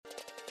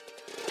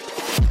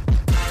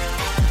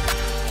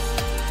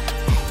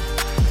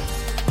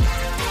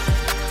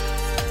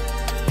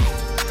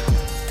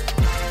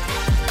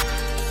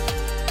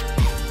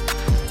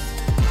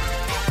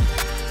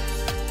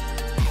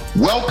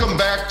Welcome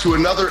back to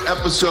another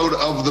episode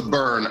of The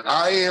Burn.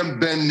 I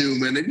am Ben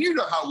Newman, and you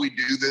know how we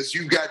do this.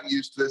 You've gotten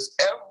used to this.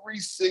 Every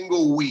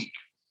single week,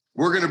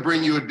 we're going to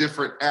bring you a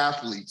different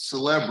athlete,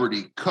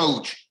 celebrity,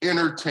 coach,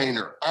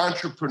 entertainer,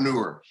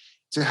 entrepreneur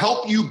to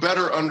help you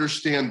better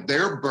understand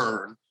their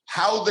burn,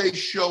 how they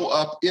show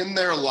up in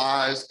their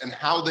lives, and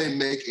how they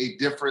make a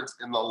difference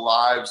in the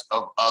lives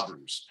of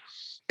others.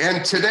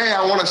 And today,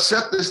 I want to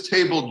set this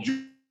table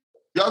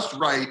just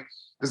right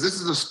because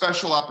this is a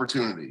special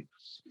opportunity.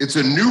 It's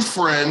a new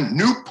friend,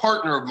 new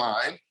partner of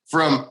mine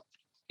from,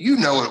 you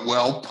know it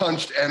well,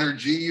 Punched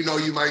Energy. You know,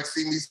 you might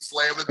see me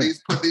slamming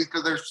these, put these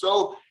because they're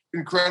so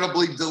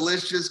incredibly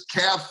delicious,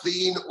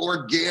 caffeine,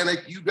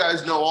 organic. You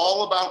guys know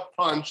all about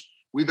Punch.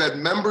 We've had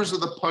members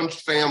of the Punch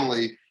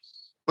family.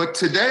 But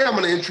today I'm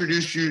going to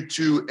introduce you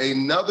to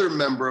another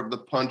member of the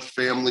Punch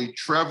family,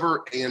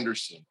 Trevor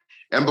Anderson.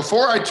 And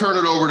before I turn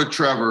it over to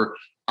Trevor,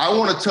 I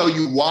want to tell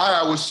you why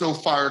I was so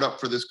fired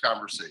up for this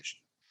conversation.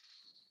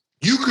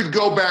 You could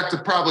go back to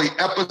probably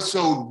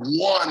episode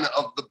 1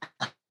 of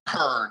The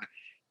Burn,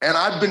 and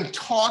I've been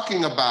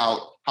talking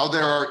about how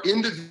there are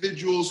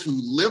individuals who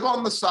live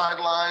on the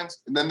sidelines,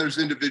 and then there's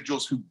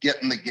individuals who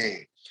get in the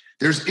game.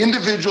 There's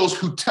individuals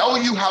who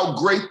tell you how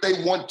great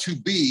they want to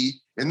be,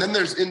 and then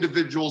there's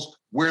individuals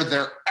where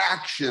their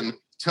action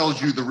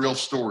tells you the real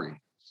story.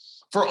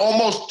 For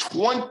almost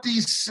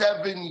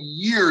 27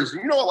 years,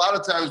 you know, a lot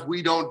of times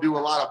we don't do a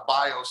lot of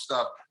bio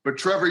stuff, but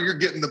Trevor, you're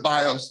getting the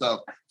bio stuff.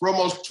 For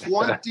almost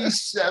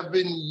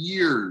 27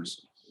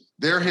 years,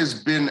 there has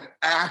been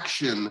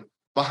action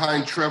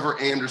behind Trevor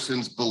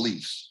Anderson's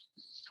beliefs,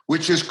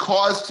 which has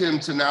caused him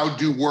to now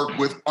do work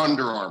with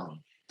Under Armour,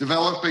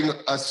 developing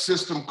a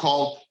system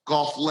called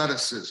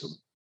Golfleticism,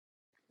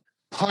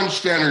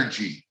 Punched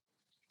Energy,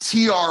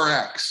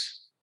 TRX.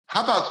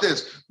 How about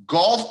this?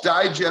 Golf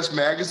Digest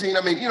magazine.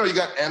 I mean, you know, you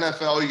got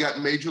NFL, you got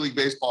Major League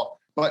Baseball,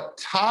 but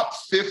top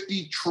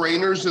 50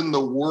 trainers in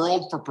the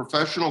world for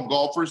professional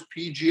golfers,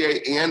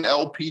 PGA and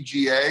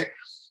LPGA.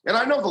 And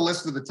I know the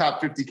list of the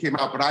top 50 came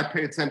out, but I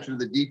pay attention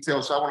to the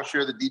details, so I want to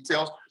share the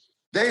details.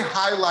 They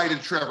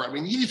highlighted Trevor. I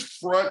mean, he's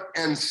front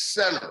and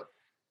center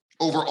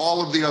over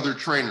all of the other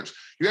trainers.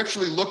 You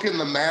actually look in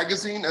the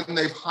magazine, and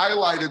they've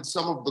highlighted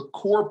some of the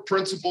core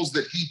principles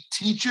that he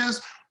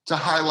teaches to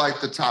highlight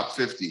the top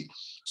 50.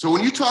 So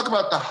when you talk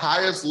about the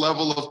highest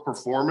level of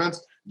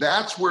performance,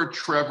 that's where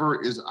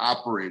Trevor is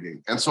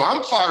operating. And so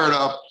I'm fired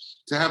up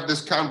to have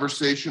this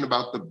conversation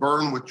about the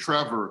burn with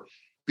Trevor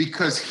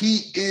because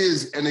he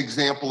is an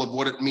example of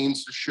what it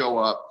means to show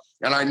up.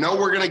 And I know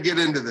we're going to get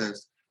into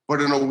this, but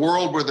in a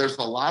world where there's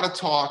a lot of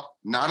talk,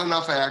 not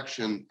enough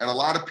action, and a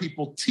lot of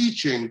people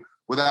teaching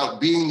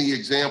without being the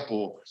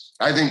example,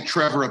 I think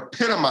Trevor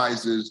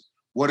epitomizes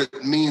what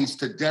it means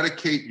to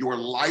dedicate your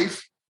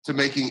life to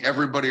making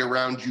everybody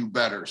around you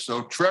better.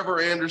 So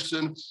Trevor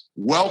Anderson,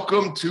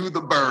 welcome to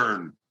The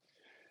Burn.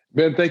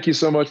 Ben, thank you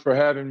so much for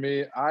having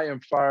me. I am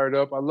fired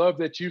up. I love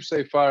that you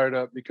say fired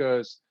up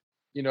because,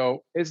 you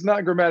know, it's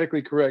not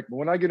grammatically correct. But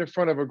when I get in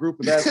front of a group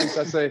of athletes,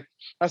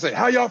 I say,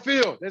 how y'all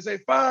feel? They say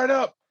fired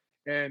up.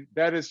 And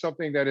that is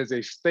something that is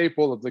a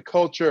staple of the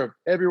culture of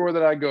everywhere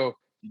that I go.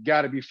 You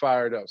got to be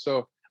fired up.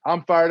 So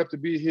I'm fired up to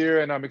be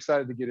here and I'm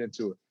excited to get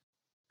into it.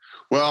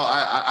 Well,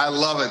 I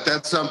love it.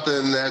 That's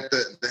something that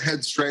the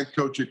head strength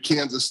coach at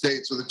Kansas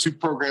State. So the two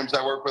programs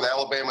I work with,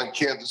 Alabama and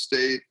Kansas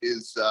State,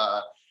 is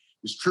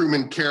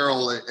Truman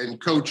Carroll.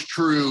 And Coach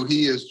True,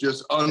 he is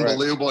just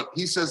unbelievable. Right.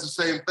 He says the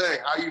same thing.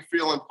 How you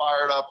feeling?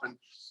 Fired up? And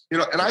you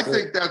know, and I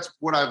think that's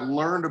what I've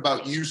learned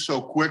about you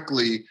so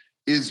quickly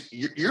is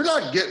you're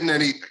not getting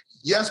any.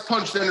 Yes,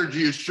 Punched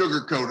Energy is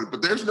sugar coated,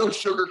 but there's no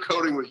sugar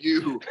coating with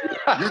you.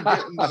 You're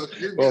getting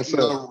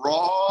the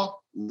raw,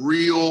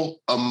 real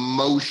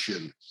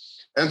emotion.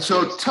 And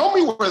so tell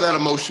me where that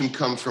emotion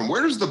comes from.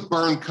 Where does the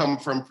burn come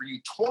from for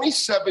you?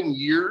 27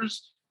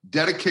 years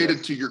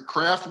dedicated to your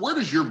craft. Where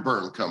does your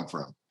burn come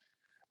from?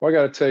 Well, I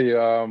got to tell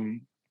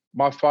you,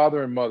 my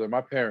father and mother,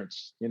 my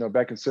parents, you know,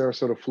 back in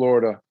Sarasota,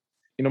 Florida,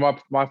 you know,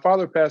 my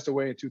father passed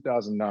away in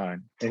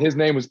 2009 and his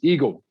name was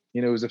Eagle.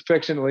 You know, he was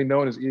affectionately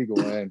known as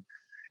Eagle. And,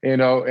 you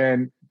know,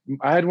 and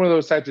I had one of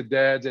those types of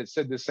dads that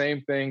said the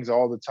same things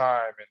all the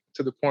time. And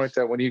to the point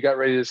that when he got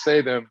ready to say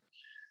them,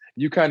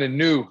 you kind of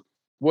knew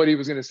what he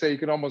was going to say. You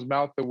could almost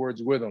mouth the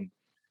words with him.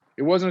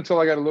 It wasn't until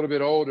I got a little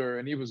bit older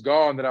and he was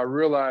gone that I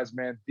realized,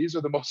 man, these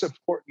are the most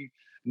important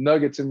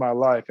nuggets in my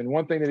life. And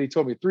one thing that he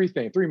told me, three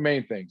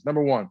main things.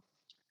 Number one,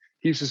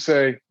 he used to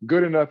say,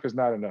 good enough is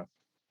not enough.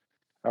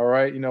 All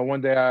right. You know, one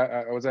day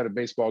I was at a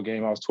baseball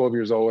game. I was 12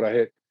 years old. I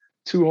hit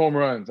 2 home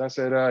runs. I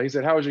said, he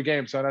said, how was your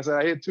game, son? I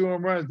said, I hit 2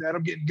 home runs, Dad.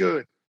 I'm getting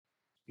good.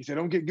 He said,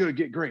 don't get good,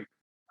 get great.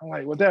 I'm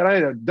like, well, Dad, I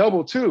hit a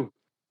double too.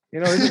 You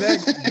know, isn't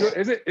that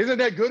good? Isn't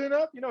that good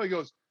enough? You know, he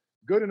goes,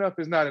 good enough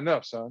is not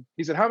enough, son.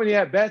 He said, how many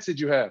at-bats did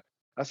you have?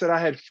 I said, I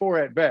had 4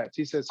 at-bats.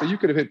 He said, so you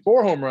could have hit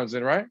 4 home runs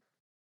then, right?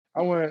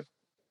 I went,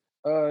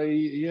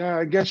 yeah,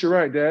 I guess you're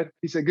right, Dad.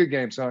 He said, good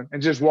game, son,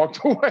 and just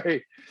walked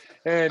away.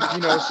 And, you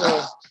know,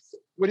 so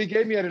what he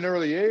gave me at an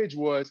early age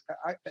was,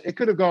 it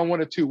could have gone one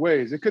of 2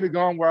 ways. It could have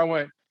gone where I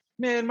went,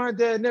 man, my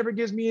dad never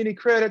gives me any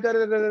credit, da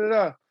da da da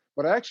da.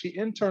 But I actually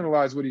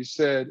internalized what he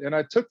said, and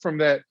I took from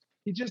that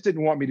he just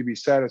didn't want me to be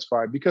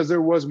satisfied because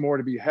there was more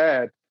to be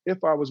had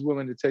if I was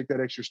willing to take that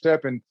extra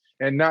step and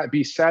not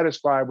be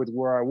satisfied with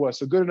where I was.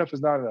 So good enough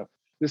is not enough.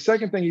 The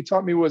second thing he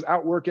taught me was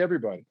outwork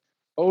everybody.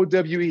 OWE,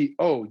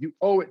 you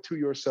owe it to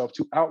yourself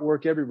to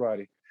outwork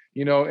everybody.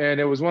 And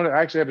it was I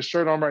actually have a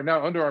shirt on right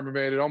now, Under Armour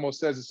made it, almost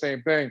says the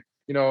same thing,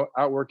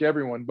 outwork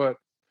everyone. But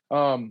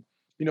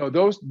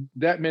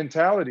that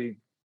mentality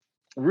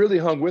really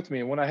hung with me.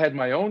 And when I had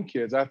my own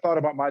kids, I thought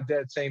about my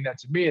dad saying that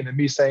to me and then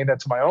me saying that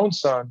to my own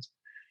sons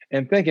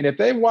and thinking, if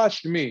they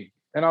watched me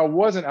and I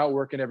wasn't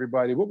outworking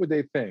everybody, what would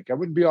they think? I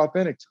wouldn't be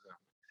authentic to them.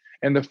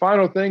 And the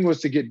final thing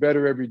was to get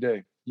better every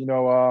day,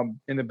 in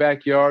the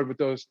backyard with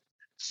those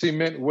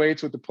cement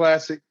weights with the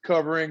plastic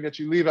covering that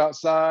you leave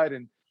outside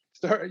and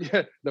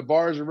the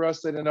bars are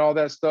rusted and all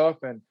that stuff.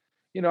 And,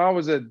 I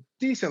was a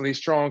decently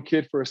strong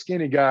kid for a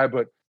skinny guy,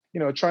 but,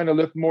 trying to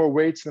lift more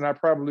weights than I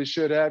probably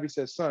should have. He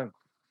said, son,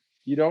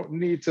 you don't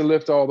need to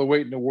lift all the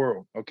weight in the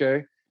world,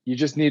 okay? You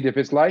just need, if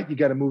it's light, you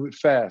got to move it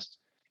fast.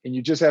 And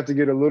you just have to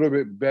get a little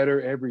bit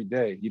better every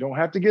day. You don't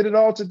have to get it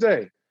all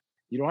today.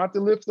 You don't have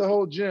to lift the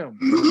whole gym.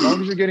 As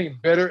long as you're getting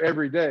better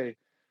every day,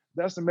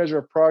 that's the measure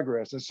of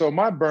progress. And so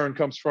my burn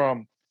comes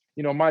from,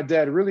 my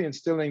dad really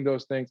instilling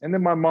those things. And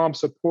then my mom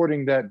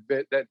supporting that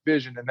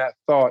vision and that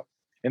thought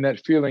and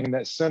that feeling and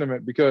that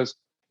sentiment. Because,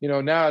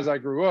 now as I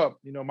grew up,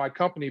 my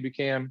company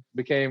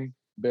became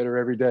better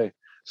every day.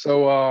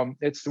 So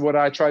it's what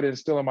I try to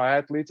instill in my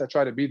athletes. I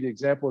try to be the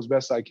example as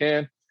best I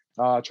can.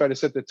 I try to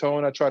set the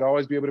tone. I try to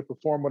always be able to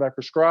perform what I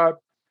prescribe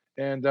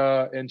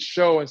and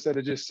show instead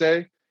of just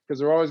say, because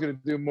they're always going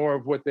to do more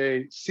of what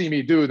they see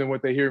me do than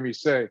what they hear me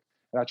say.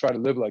 And I try to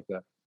live like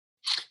that.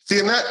 See,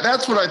 and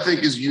that's what I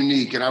think is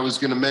unique. And I was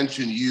going to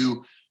mention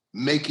you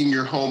making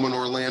your home in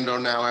Orlando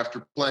now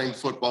after playing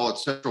football at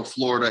Central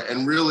Florida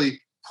and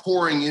really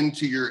pouring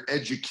into your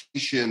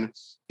education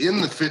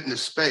in the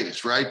fitness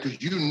space, right?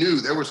 Because you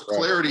knew there was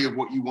clarity of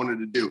what you wanted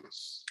to do.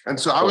 And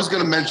so I was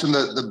going to mention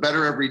the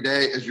Better Every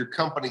Day as your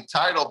company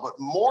title, but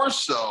more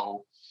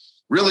so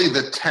really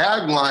the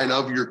tagline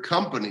of your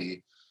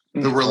company,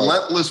 the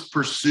relentless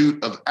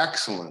pursuit of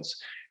excellence.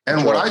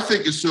 And what I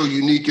think is so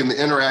unique in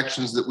the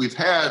interactions that we've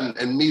had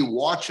and me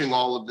watching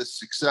all of this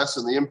success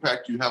and the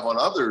impact you have on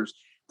others,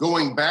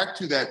 going back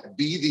to that,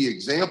 be the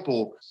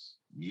example,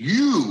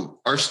 you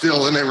are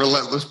still in a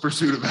relentless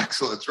pursuit of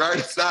excellence, right?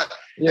 It's not,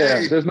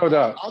 hey, there's no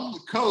doubt. I'm the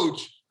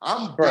coach.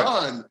 I'm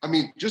done. I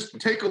mean, just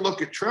take a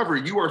look at Trevor.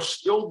 You are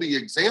still the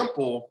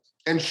example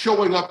and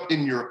showing up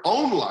in your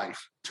own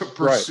life to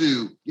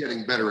pursue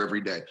getting better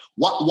every day.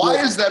 Why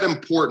is that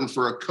important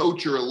for a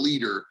coach or a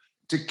leader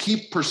to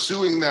keep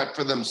pursuing that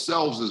for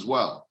themselves as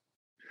well?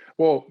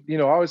 Well, I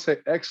always say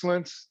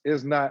excellence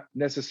is not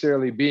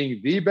necessarily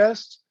being the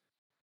best,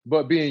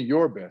 but being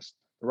your best,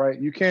 right?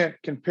 You can't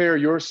compare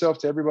yourself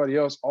to everybody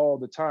else all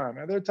the time.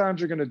 And there are times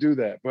you're going to do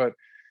that, but,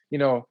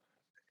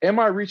 am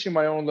I reaching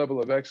my own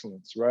level of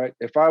excellence, right?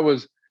 If I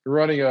was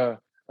running a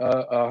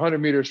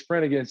 100-meter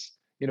sprint against,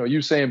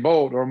 Usain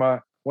Bolt or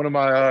one of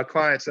my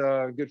clients,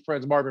 good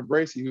friends, Marvin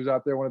Bracey, who's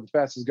out there, one of the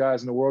fastest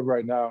guys in the world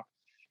right now.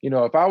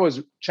 If I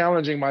was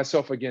challenging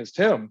myself against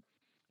him,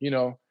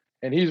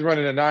 and he's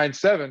running a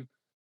 9.7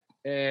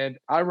 and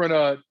I run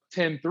a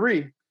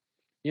 10.3,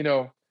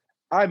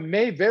 I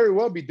may very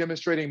well be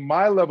demonstrating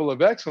my level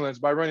of excellence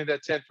by running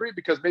that 10.3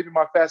 because maybe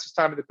my fastest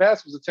time in the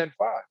past was a 10.5.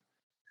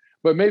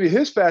 But maybe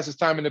his fastest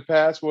time in the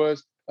past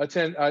was a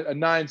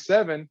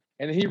 9.7,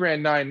 and he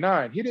ran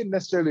 9.9. He didn't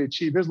necessarily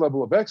achieve his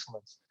level of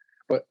excellence,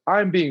 but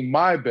I'm being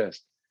my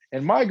best.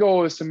 And my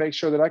goal is to make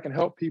sure that I can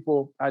help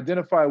people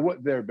identify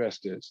what their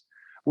best is.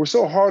 We're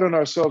so hard on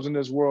ourselves in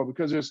this world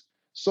because there's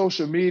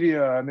social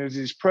media and there's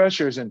these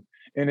pressures and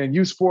in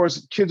youth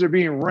sports, kids are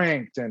being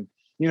ranked and,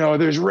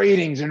 there's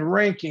ratings and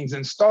rankings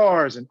and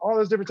stars and all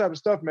this different type of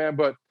stuff, man.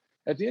 But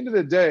at the end of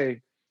the day,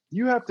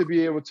 you have to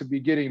be able to be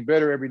getting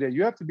better every day.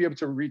 You have to be able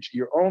to reach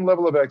your own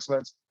level of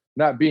excellence,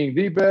 not being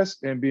the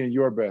best and being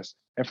your best.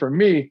 And for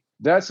me,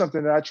 that's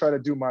something that I try to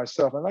do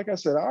myself. And like I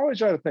said, I always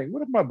try to think,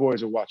 what if my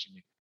boys are watching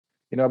me?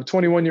 I have a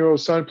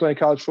 21-year-old son playing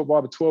college football, I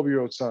have a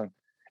 12-year-old son.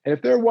 And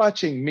if they're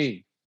watching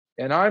me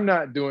and I'm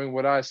not doing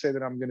what I say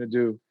that I'm going to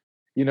do,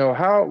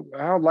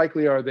 how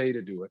likely are they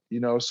to do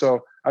it?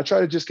 So I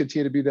try to just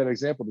continue to be that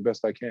example the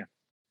best I can.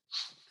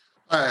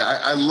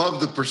 I love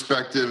the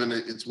perspective, and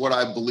it's what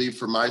I believe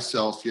for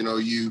myself.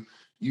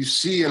 You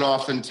see, and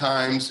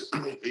oftentimes,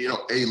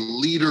 a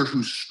leader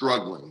who's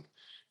struggling.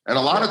 And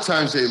a lot of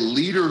times a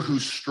leader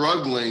who's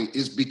struggling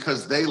is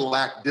because they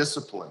lack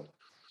discipline.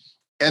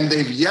 And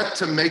they've yet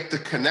to make the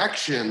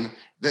connection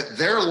that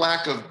their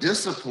lack of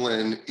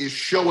discipline is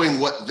showing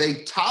what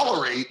they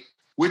tolerate,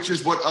 which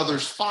is what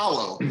others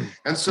follow.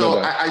 And so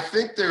I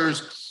think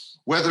there's,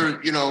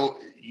 whether,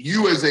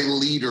 you as a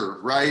leader,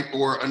 right,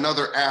 or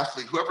another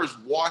athlete, whoever's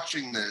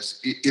watching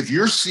this, if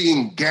you're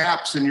seeing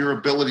gaps in your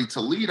ability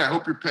to lead, I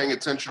hope you're paying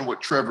attention to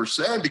what Trevor's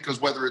saying, because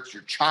whether it's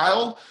your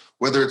child,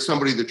 whether it's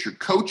somebody that you're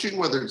coaching,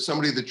 whether it's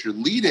somebody that you're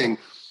leading,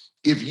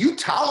 if you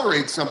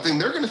tolerate something,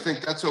 they're going to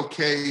think that's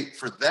okay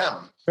for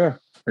them. Yeah,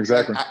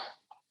 exactly.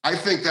 I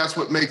think that's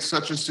what makes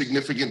such a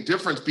significant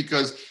difference,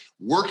 because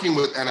working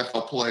with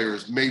NFL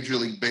players, Major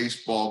League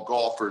Baseball,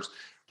 golfers,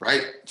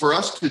 right? For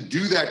us to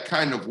do that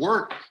kind of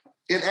work,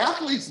 an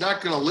athlete's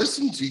not going to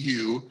listen to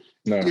you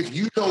if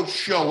you don't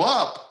show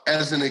up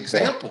as an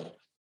example,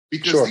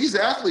 because these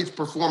athletes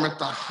perform at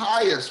the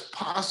highest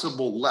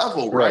possible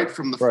level, right?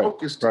 From the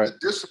focus to the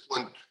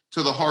discipline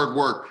to the hard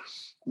work.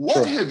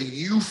 What have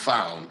you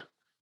found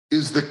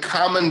is the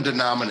common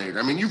denominator?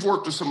 I mean, you've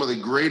worked with some of the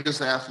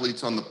greatest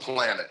athletes on the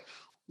planet.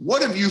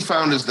 What have you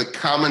found is the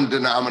common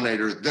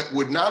denominator that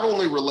would not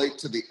only relate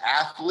to the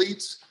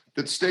athletes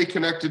that stay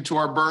connected to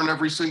our burn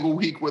every single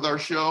week with our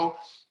show,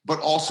 but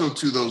also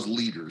to those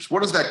leaders?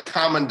 What is that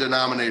common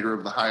denominator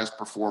of the highest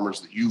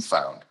performers that you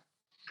found?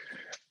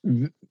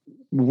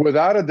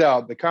 Without a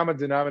doubt, the common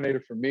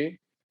denominator for me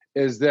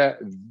is that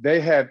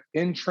they have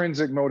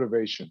intrinsic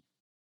motivation.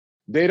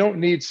 They don't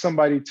need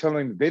somebody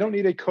telling them, they don't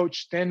need a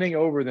coach standing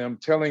over them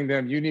telling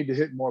them you need to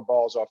hit more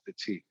balls off the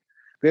tee.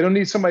 They don't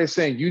need somebody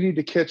saying you need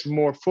to catch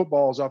more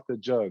footballs off the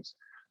jugs.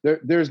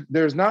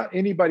 There's not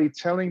anybody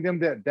telling them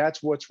that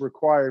that's what's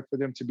required for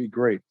them to be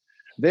great.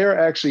 They're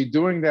actually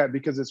doing that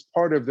because it's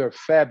part of their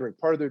fabric,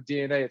 part of their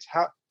DNA.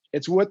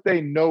 It's what they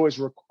know is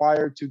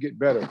required to get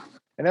better.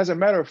 And as a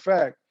matter of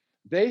fact,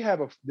 they have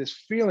this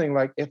feeling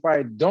like, if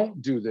I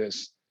don't do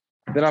this,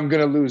 then I'm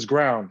going to lose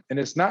ground. And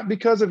it's not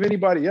because of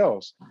anybody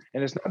else.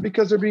 And it's not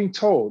because they're being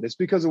told. It's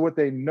because of what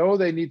they know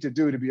they need to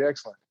do to be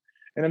excellent.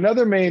 And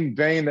another main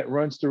vein that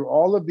runs through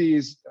all of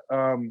these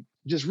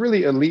just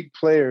really elite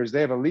players,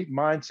 they have elite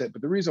mindset.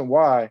 But the reason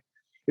why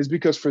is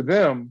because for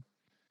them,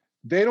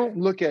 they don't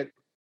look at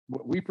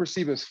what we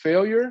perceive as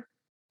failure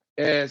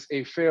as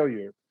a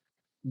failure.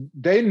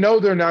 They know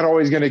they're not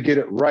always going to get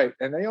it right.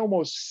 And they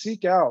almost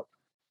seek out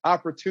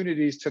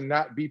opportunities to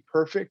not be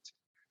perfect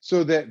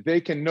so that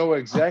they can know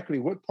exactly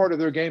what part of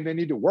their game they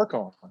need to work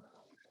on,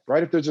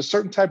 right? If there's a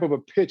certain type of a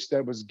pitch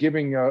that was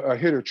giving a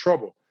hitter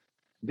trouble,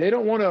 they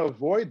don't want to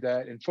avoid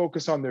that and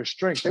focus on their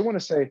strength. They want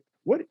to say,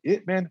 what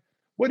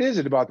is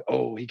it about?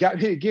 Oh, he got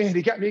me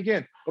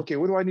again. Okay,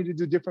 what do I need to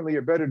do differently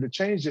or better to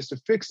change this, to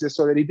fix this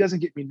so that he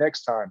doesn't get me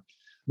next time?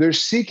 They're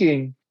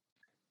seeking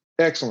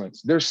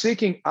excellence. They're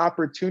seeking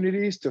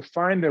opportunities to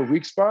find their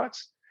weak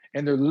spots,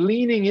 and they're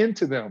leaning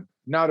into them,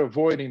 not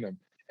avoiding them.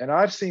 And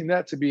I've seen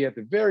that to be at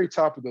the very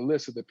top of the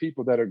list of the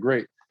people that are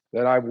great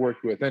that I've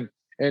worked with. And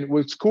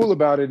what's cool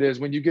about it is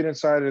when you get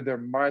inside of their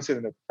mindset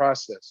and their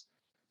process,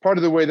 part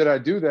of the way that I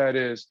do that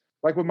is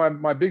like with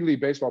my big league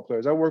baseball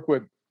players. I work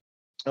with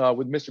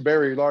Mr.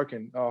 Barry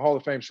Larkin, Hall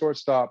of Fame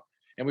shortstop,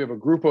 and we have a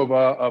group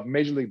of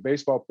Major League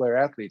Baseball player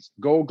athletes,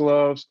 Gold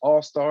Gloves,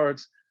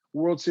 All-Stars,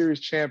 World Series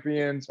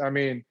champions. I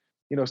mean,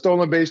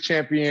 stolen base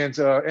champions,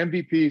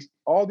 MVPs.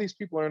 All these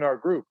people are in our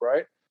group,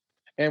 right?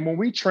 And when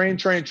we train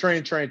from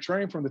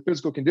the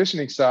physical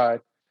conditioning side,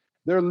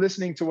 they're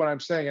listening to what I'm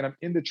saying, and I'm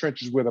in the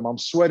trenches with them. I'm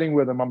sweating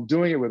with them. I'm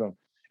doing it with them.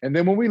 And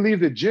then when we leave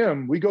the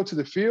gym, we go to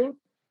the field.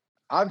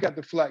 I've got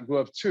the flat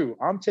glove too.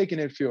 I'm taking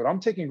infield. I'm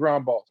taking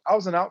ground balls. I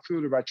was an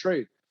outfielder by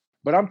trade,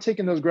 but I'm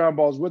taking those ground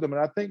balls with them.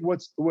 And I think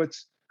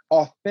what's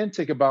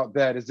authentic about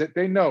that is that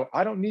they know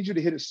I don't need you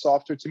to hit it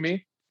softer to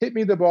me. Hit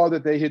me the ball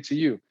that they hit to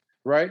you,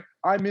 right?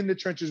 I'm in the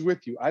trenches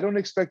with you. I don't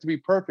expect to be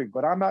perfect,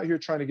 but I'm out here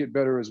trying to get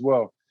better as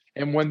well.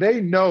 And when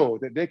they know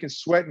that they can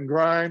sweat and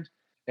grind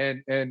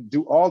and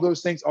do all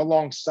those things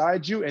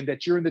alongside you and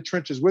that you're in the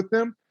trenches with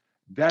them,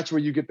 that's where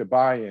you get the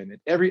buy-in. And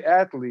every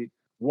athlete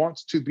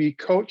wants to be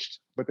coached,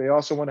 but they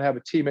also want to have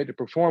a teammate to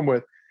perform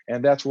with.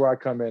 And that's where I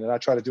come in, and I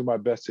try to do my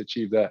best to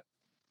achieve that.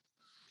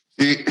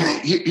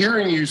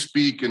 Hearing you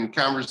speak in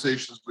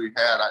conversations we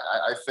had,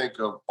 I think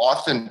of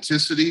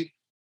authenticity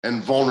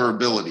and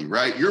vulnerability,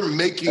 right? You're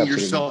making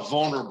yourself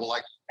vulnerable.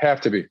 Like have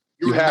to be.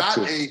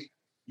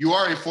 You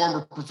are a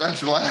former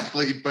professional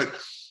athlete, but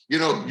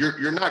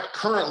you're not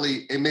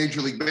currently a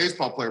Major League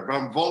Baseball player, but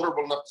I'm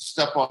vulnerable enough to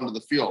step onto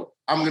the field.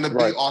 I'm going to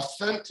be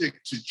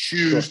authentic to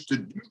choose to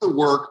do the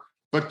work,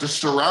 but to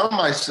surround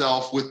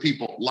myself with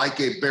people like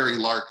a Barry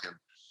Larkin,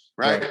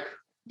 right?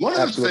 One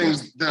of the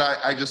things that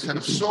I just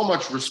have so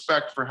much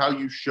respect for how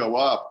you show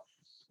up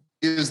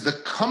is the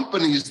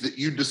companies that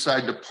you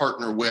decide to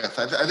partner with.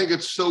 I think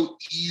it's so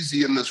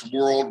easy in this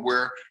world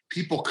where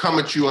people come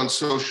at you on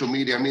social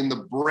media. I mean,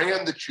 the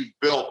brand that you've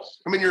built,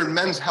 you're in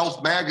Men's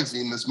Health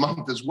magazine this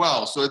month as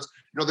well. So it's,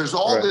 there's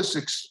all this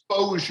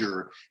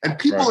exposure and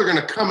people are going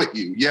to come at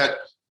you, yet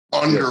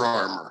Under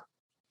Armour,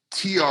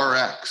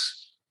 TRX,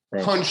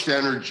 Punched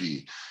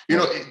Energy,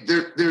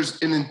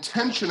 there's an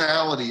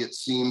intentionality, it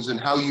seems, in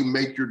how you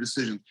make your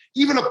decisions.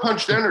 Even a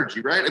Punched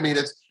Energy, right?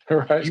 It's,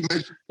 you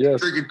mentioned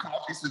drinking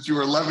coffee since you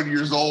were 11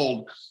 years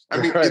old.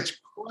 It's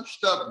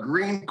crushed up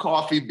green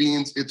coffee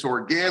beans. It's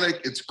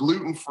organic. It's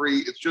gluten-free.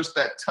 It's just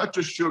that touch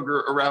of sugar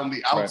around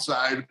the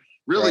outside,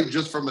 really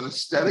just from an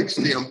aesthetic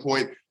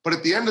standpoint. But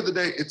at the end of the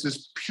day, it's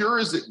as pure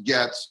as it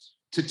gets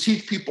to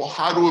teach people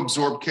how to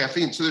absorb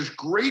caffeine. So there's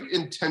great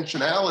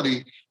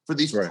intentionality for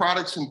these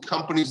products and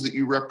companies that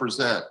you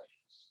represent.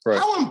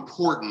 How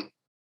important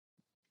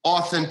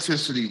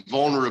authenticity,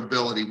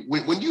 vulnerability.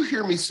 When you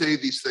hear me say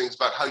these things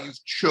about how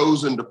you've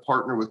chosen to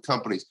partner with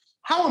companies,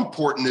 how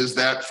important is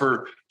that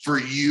for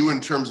you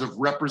in terms of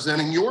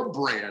representing your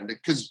brand?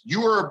 Because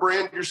you are a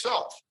brand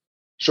yourself.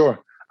 Sure.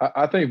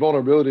 I think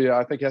vulnerability,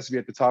 I think, has to be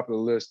at the top of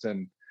the list.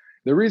 And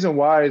the reason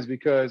why is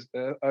because,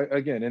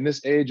 again, in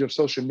this age of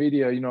social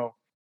media,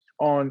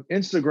 on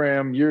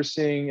Instagram, you're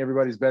seeing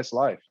everybody's best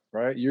life,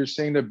 right? You're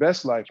seeing their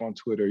best life on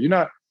Twitter. You're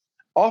not,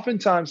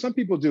 oftentimes, some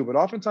people do, but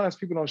oftentimes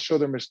people don't show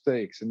their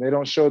mistakes, and they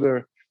don't show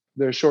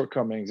their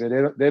shortcomings,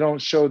 and they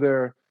don't show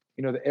their,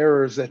 the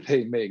errors that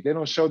they make. They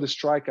don't show the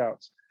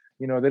strikeouts.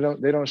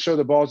 They don't show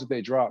the balls that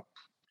they drop.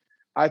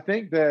 I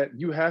think that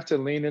you have to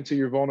lean into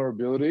your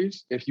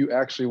vulnerabilities if you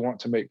actually want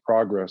to make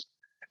progress.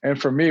 And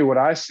for me, what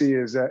I see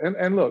is that,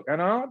 and look, and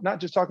I'm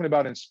not just talking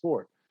about in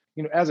sport,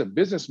 as a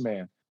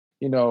businessman,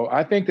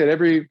 I think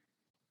that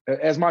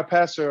as my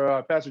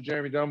pastor, Pastor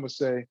Jeremy Dunn would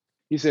say,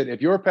 he said,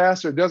 if your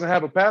pastor doesn't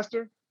have a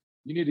pastor,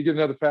 you need to get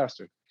another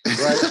pastor,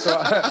 right? So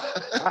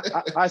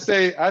I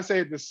say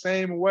it the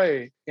same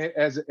way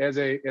as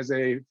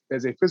a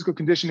physical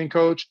conditioning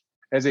coach,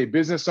 as a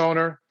business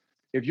owner.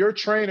 If your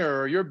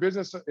trainer or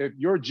if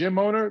your gym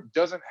owner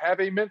doesn't have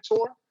a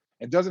mentor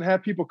and doesn't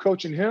have people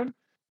coaching him,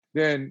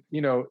 then,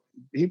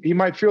 he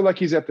might feel like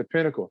he's at the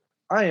pinnacle.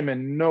 I am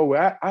in no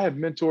way. I have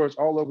mentors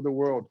all over the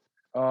world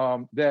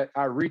that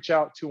I reach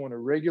out to on a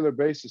regular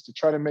basis to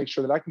try to make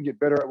sure that I can get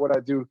better at what I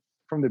do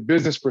from the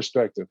business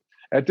perspective.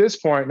 At this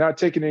point, not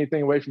taking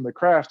anything away from the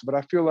craft, but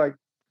I feel like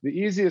the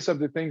easiest of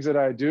the things that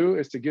I do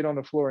is to get on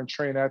the floor and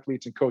train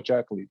athletes and coach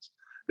athletes.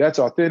 That's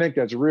authentic,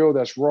 that's real,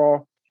 that's raw.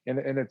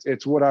 And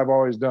it's what I've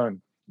always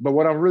done. But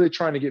what I'm really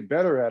trying to get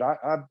better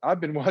at, I've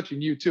been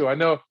watching you too. I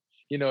know,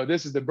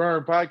 this is the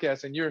Burn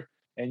podcast, and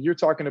you're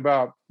talking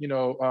about,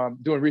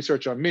 doing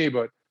research on me,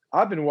 but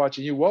I've been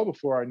watching you well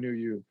before I knew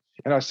you.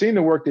 And I've seen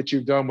the work that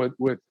you've done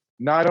with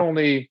not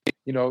only,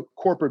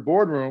 corporate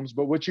boardrooms,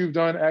 but what you've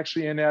done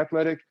actually in the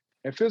athletic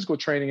and physical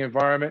training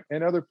environment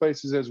and other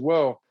places as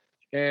well.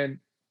 And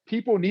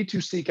people need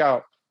to seek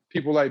out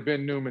people like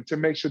Ben Newman to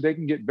make sure they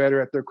can get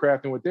better at their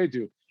craft and what they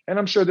do. And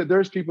I'm sure that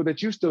there's people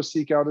that you still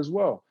seek out as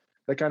well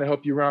that kind of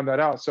help you round that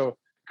out. So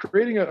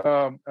creating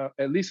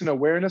at least an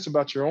awareness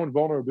about your own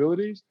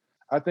vulnerabilities,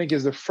 I think,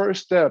 is the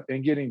first step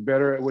in getting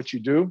better at what you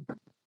do.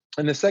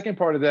 And the second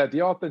part of that,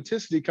 the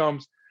authenticity,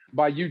 comes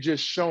by you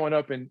just showing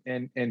up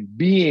and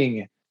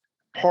being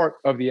part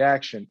of the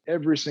action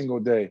every single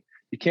day.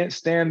 You can't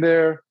stand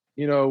there,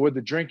 with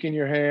the drink in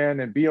your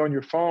hand and be on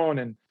your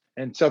phone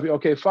and tell me,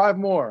 okay, 5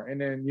 more, and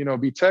then,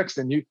 be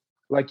texting.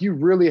 You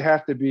really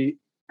have to be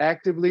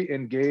actively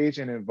engaged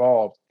and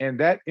involved. And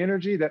that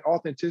energy, that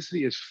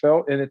authenticity is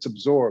felt and it's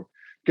absorbed,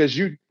 because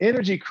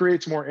energy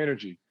creates more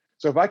energy.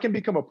 So if I can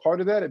become a part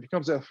of that, it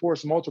becomes a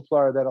force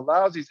multiplier that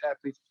allows these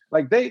athletes,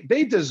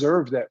 they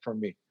deserve that from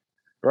me,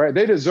 right?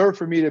 They deserve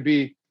for me to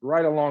be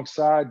right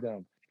alongside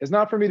them. It's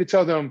not for me to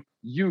tell them,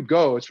 you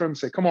go. It's for them to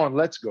say, come on,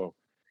 let's go.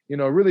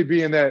 Really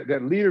being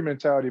that leader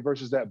mentality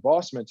versus that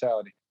boss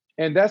mentality.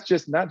 And that's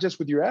just not just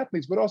with your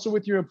athletes, but also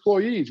with your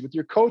employees, with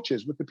your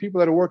coaches, with the people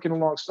that are working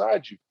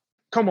alongside you.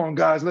 Come on,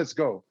 guys, let's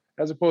go.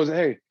 As opposed to,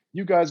 hey,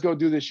 you guys go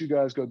do this, you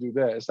guys go do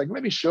that. It's like,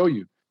 let me show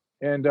you.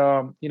 And,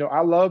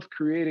 I love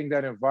creating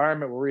that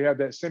environment where we have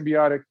that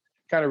symbiotic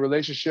kind of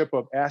relationship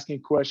of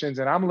asking questions.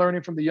 And I'm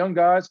learning from the young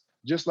guys,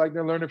 just like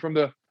they're learning from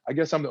I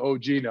guess I'm the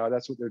OG now.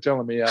 That's what they're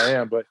telling me I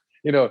am. But,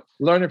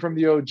 learning from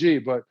the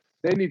OG. But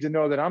they need to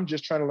know that I'm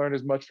just trying to learn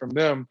as much from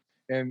them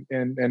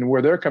and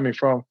where they're coming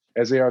from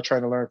as they are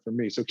trying to learn from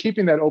me. So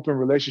keeping that open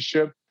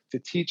relationship to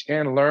teach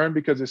and learn,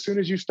 because as soon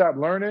as you stop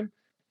learning,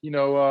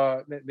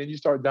 then you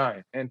start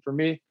dying. And for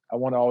me, I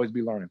want to always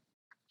be learning.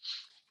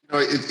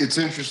 It's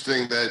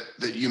interesting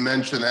that you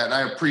mentioned that, and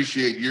I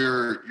appreciate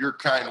your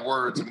kind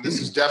words. I mean,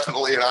 this is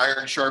definitely an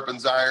iron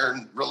sharpens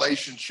iron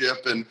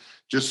relationship, and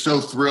just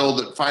so thrilled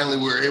that finally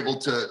we were able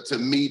to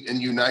meet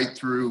and unite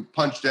through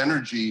Punched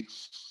Energy.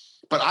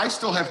 But I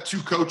still have 2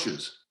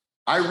 coaches.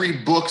 I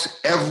read books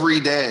every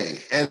day,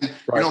 and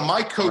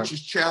my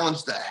coaches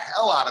challenge the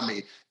hell out of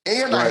me.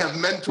 And I have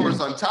mentors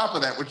on top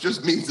of that, which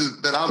just means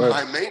that I'm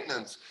high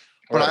maintenance.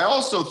 But I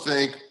also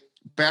think,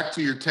 back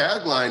to your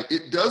tagline,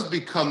 it does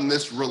become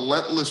this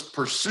relentless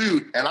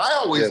pursuit. And I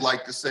always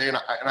like to say, and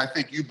I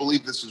think you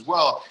believe this as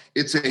well,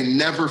 it's a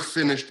never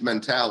finished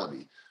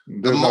mentality.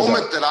 The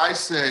moment that I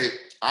say,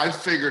 I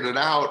figured it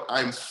out,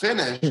 I'm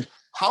finished,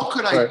 how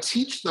could I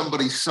teach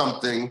somebody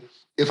something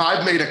if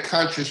I've made a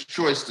conscious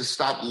choice to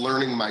stop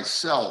learning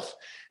myself?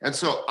 And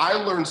so I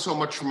learn so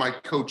much from my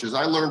coaches.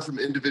 I learn from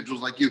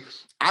individuals like you.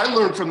 I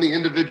learn from the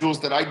individuals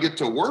that I get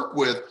to work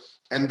with.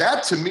 And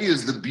that, to me,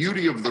 is the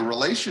beauty of the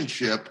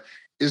relationship,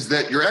 is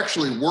that you're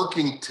actually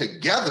working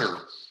together.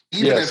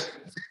 Even if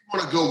you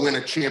want to go win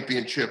a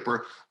championship,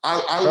 or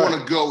I want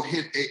to go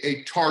hit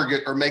a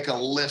target or make a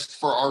list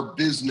for our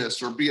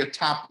business or be a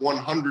top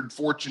 100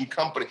 Fortune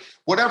company,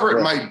 whatever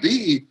it might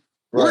be,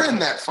 we're in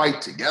that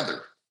fight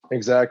together.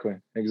 Exactly.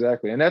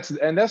 And that's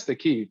the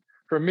key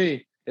for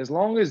me. As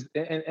long as,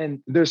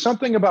 and there's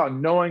something about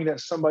knowing that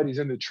somebody's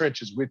in the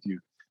trenches with you.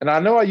 And I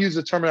know I use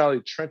the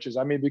terminology trenches.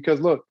 I mean, because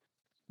look,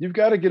 you've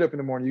got to get up in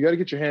the morning. You got to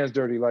get your hands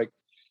dirty. Like,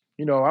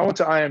 I went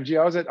to IMG.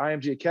 I was at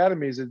IMG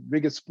Academy, is the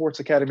biggest sports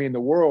academy in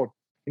the world.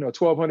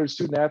 1,200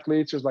 student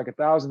athletes. There's like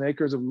 1,000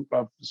 acres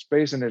of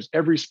space, and there's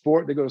every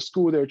sport. They go to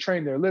school there,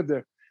 train there, live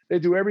there. They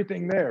do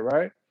everything there,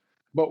 right?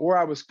 But where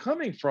I was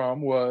coming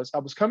from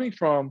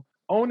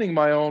owning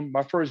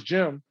my first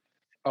gym,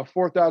 a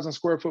 4,000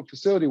 square foot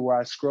facility where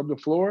I scrubbed the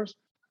floors,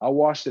 I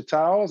washed the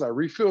towels, I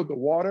refilled the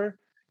water,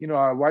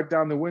 I wiped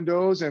down the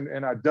windows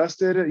and I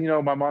dusted it.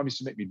 My mom used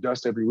to make me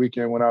dust every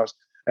weekend when I was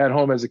at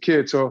home as a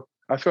kid. So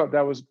I felt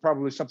that was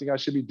probably something I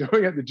should be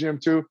doing at the gym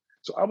too.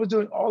 So I was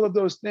doing all of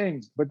those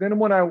things. But then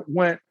when I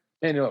went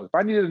and if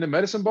I needed a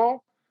medicine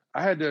ball,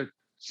 I had to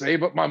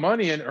save up my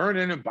money and earn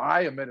it and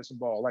buy a medicine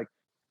ball.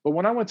 But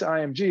when I went to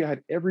IMG, I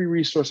had every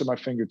resource at my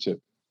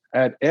fingertip. I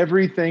had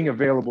everything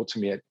available to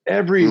me, at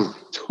every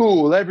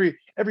tool, every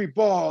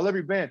ball,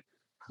 every band.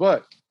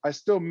 But I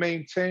still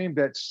maintained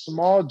that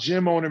small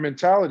gym owner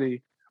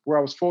mentality where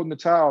I was folding the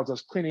towels, I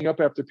was cleaning up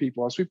after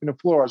people, I was sweeping the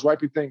floor, I was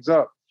wiping things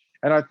up.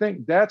 And I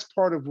think that's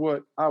part of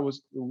one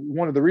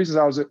of the reasons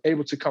I was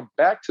able to come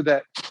back to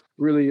that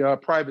really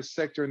private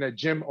sector and that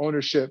gym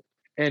ownership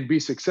and be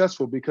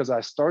successful, because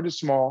I started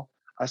small.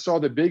 I saw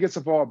the biggest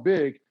of all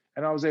big,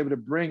 and I was able to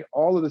bring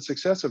all of the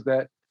success of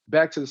that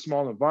back to the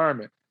small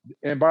environment.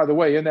 And by the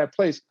way, in that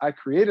place, I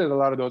created a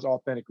lot of those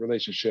authentic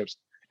relationships.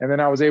 And then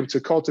I was able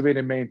to cultivate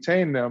and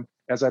maintain them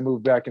as I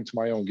moved back into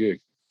my own gig.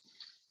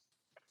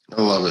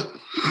 I love it.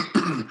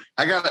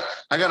 I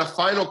got a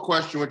final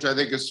question, which I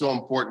think is so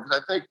important,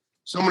 because I think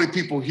so many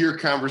people hear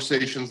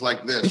conversations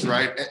like this,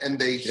 right? And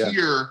they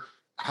hear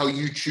how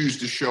you choose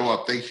to show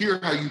up. They hear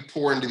how you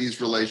pour into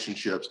these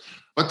relationships.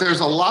 But there's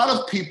a lot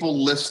of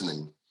people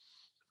listening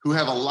who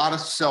have a lot of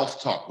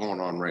self-talk going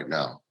on right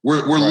now.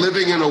 We're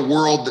living in a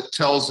world that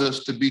tells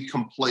us to be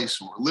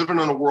complacent. We're living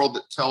in a world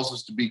that tells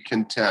us to be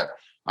content.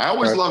 I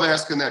always love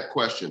asking that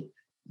question.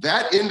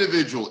 That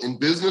individual in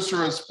business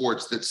or in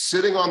sports that's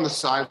sitting on the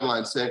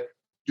sideline saying,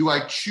 do I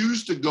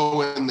choose to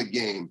go in the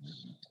game?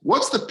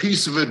 What's the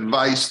piece of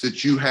advice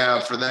that you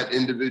have for that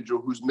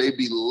individual who's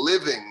maybe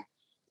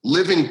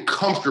living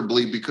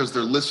comfortably because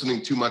they're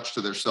listening too much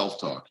to their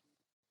self-talk?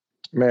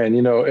 Man,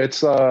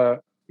 it's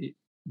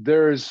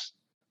there's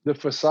the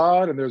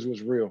facade and there's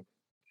what's real.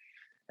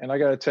 And I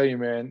got to tell you,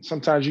 man,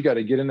 sometimes you got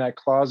to get in that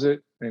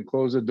closet and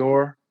close the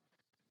door,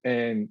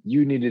 and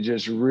you need to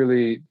just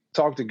really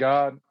talk to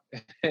God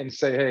and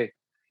say, hey,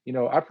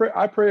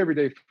 I pray every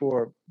day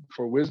for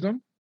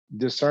wisdom,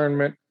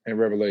 discernment, and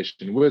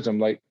revelation. Wisdom,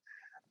 like,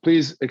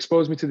 please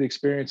expose me to the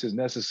experiences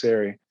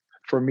necessary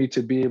for me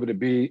to be able to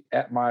be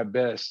at my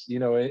best,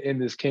 in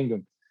this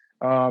kingdom.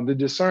 The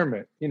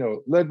discernment,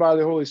 led by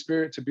the Holy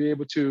Spirit, to be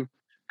able to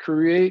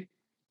create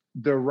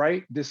the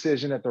right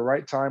decision at the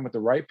right time with the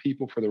right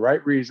people for the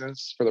right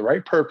reasons, for the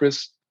right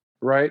purpose,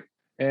 right?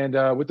 And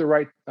with the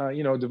right,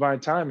 divine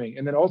timing.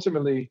 And then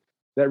ultimately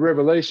that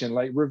revelation,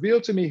 like, reveal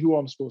to me who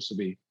I'm supposed to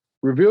be.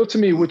 Reveal to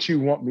me what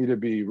you want me to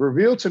be.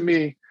 Reveal to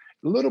me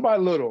little by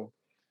little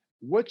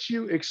what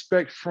you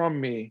expect from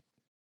me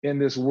in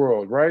this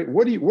world, right?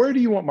 Where do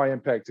you want my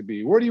impact to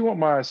be? Where do you want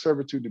my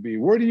servitude to be?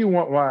 Where do you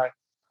want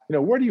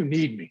where do you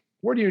need me?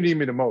 Where do you need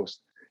me the most?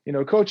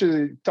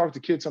 Coaches talk to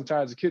kids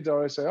sometimes. The kids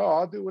always say, oh,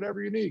 I'll do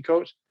whatever you need,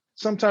 coach.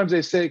 Sometimes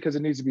they say it because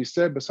it needs to be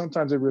said, but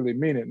sometimes they really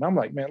mean it. And I'm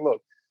like, man,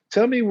 look,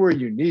 tell me where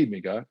you need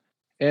me, God.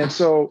 And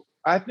so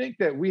I think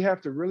that we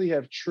have to really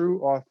have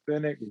true,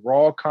 authentic,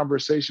 raw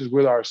conversations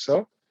with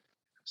ourselves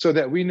so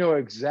that we know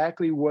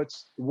exactly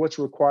what's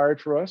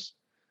required for us.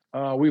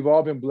 We've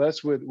all been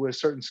blessed with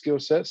certain skill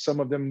sets. Some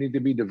of them need to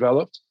be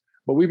developed,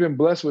 but we've been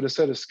blessed with a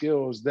set of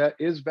skills that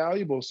is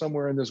valuable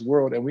somewhere in this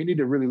world. And we need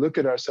to really look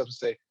at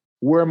ourselves and say,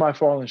 where am I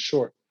falling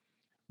short?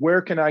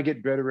 Where can I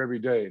get better every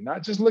day?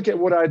 Not just look at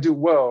what I do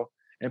well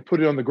and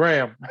put it on the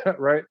gram,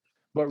 right?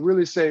 But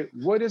really say,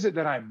 what is it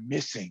that I'm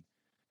missing?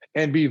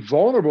 And be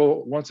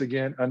vulnerable, once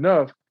again,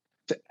 enough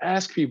to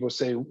ask people,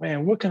 say,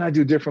 man, what can I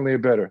do differently or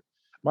better?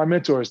 My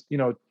mentors,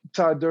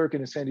 Todd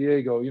Durkin in San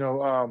Diego,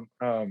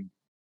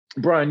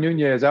 Brian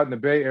Nunez out in the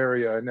Bay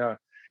Area,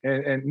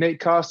 and Nate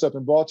Costa up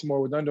in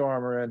Baltimore with Under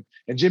Armour,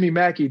 and Jimmy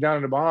Mackey down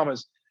in the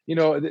Bahamas.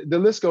 The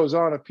list goes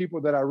on of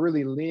people that I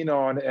really lean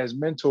on as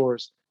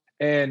mentors.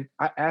 And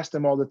I ask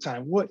them all the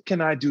time, what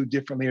can I do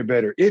differently or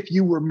better? If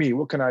you were me,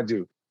 what can I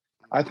do?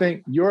 I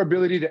think your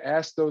ability to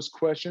ask those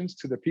questions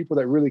to the people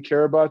that really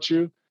care about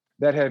you,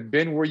 that have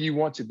been where you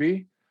want to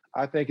be,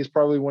 I think is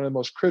probably one of the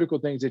most critical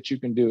things that you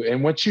can do.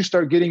 And once you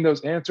start getting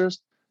those answers,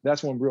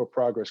 that's when real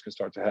progress can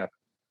start to happen.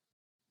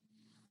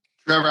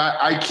 Trevor,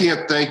 I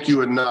can't thank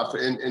you enough.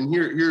 And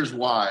here's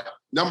why.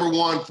 Number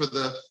one, for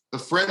the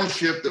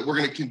friendship that we're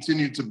going to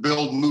continue to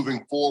build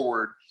moving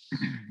forward,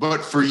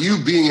 but for you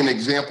being an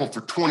example for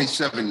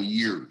 27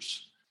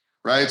 years,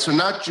 right? So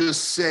not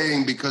just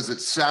saying because it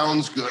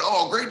sounds good,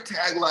 oh, great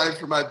tagline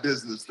for my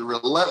business, the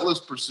relentless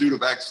pursuit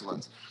of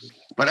excellence,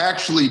 but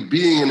actually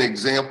being an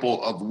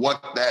example of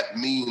what that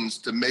means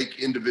to make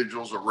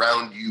individuals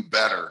around you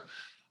better.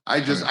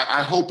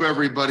 I hope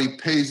everybody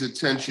pays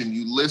attention.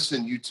 You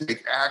listen, you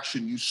take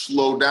action, you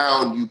slow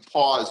down, you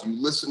pause, you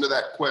listen to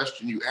that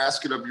question, you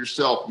ask it of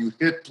yourself, you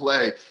hit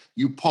play,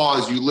 you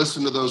pause, you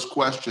listen to those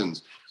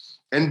questions.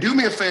 And do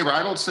me a favor,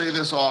 I don't say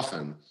this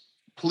often.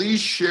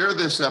 Please share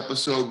this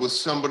episode with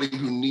somebody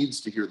who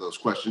needs to hear those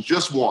questions.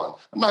 Just one.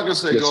 I'm not going to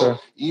say go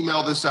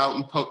email this out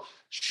and post.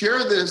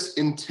 Share this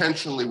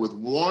intentionally with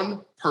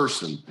one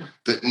person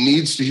that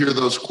needs to hear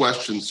those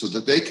questions so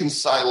that they can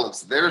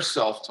silence their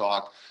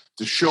self-talk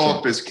to show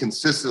up as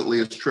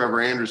consistently as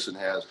Trevor Anderson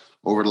has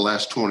over the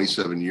last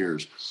 27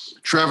 years.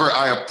 Trevor,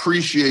 I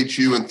appreciate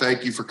you and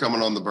thank you for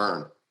coming on The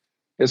Burn.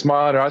 It's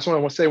my honor. I just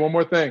want to say one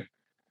more thing.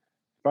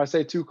 If I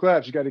say 2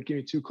 claps, you got to give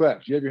me 2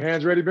 claps. You have your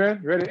hands ready, Ben?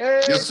 You ready?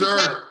 Hey, yes,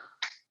 sir.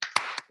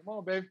 Come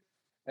on, baby.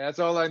 That's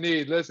all I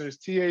need. Listen, it's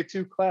TA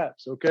 2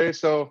 claps, okay?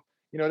 So,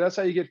 that's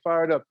how you get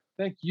fired up.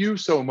 Thank you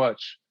so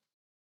much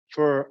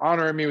for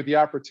honoring me with the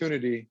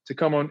opportunity to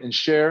come on and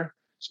share,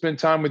 spend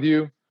time with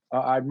you.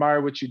 I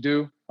admire what you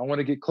do. I want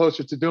to get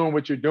closer to doing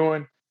what you're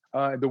doing,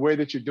 the way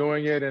that you're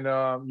doing it, and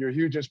you're a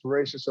huge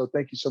inspiration. So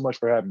thank you so much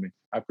for having me.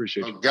 I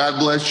appreciate you. God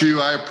bless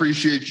you. I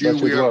appreciate you.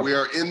 We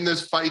are in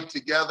this fight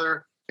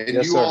together,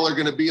 and you all are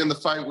going to be in the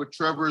fight with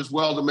Trevor as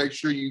well to make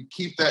sure you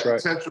keep that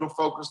intentional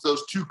focus,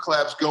 those 2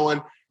 claps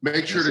going.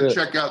 Make sure to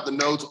check out the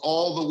notes,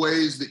 all the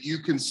ways that you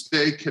can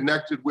stay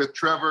connected with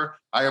Trevor.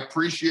 I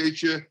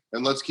appreciate you,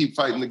 and let's keep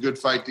fighting the good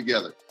fight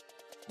together.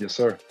 Yes,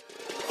 sir.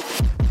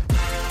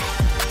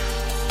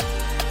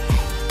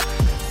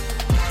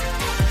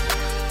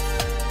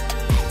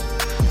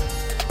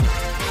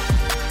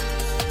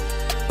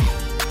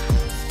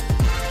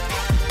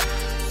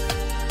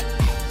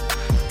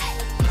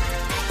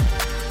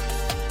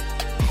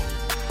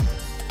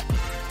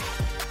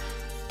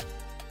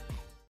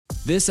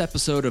 This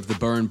episode of the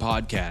Burn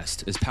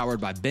Podcast is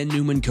powered by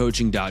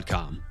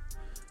BenNewmanCoaching.com,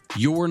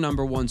 your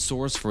 #1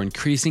 source for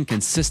increasing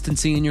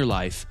consistency in your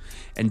life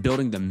and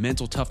building the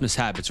mental toughness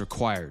habits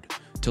required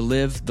to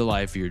live the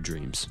life of your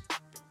dreams.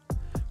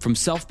 From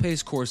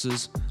self-paced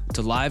courses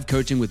to live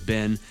coaching with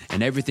Ben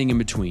and everything in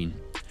between,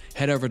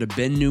 head over to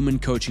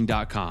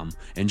BenNewmanCoaching.com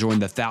and join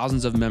the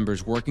thousands of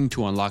members working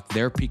to unlock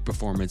their peak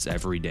performance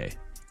every day.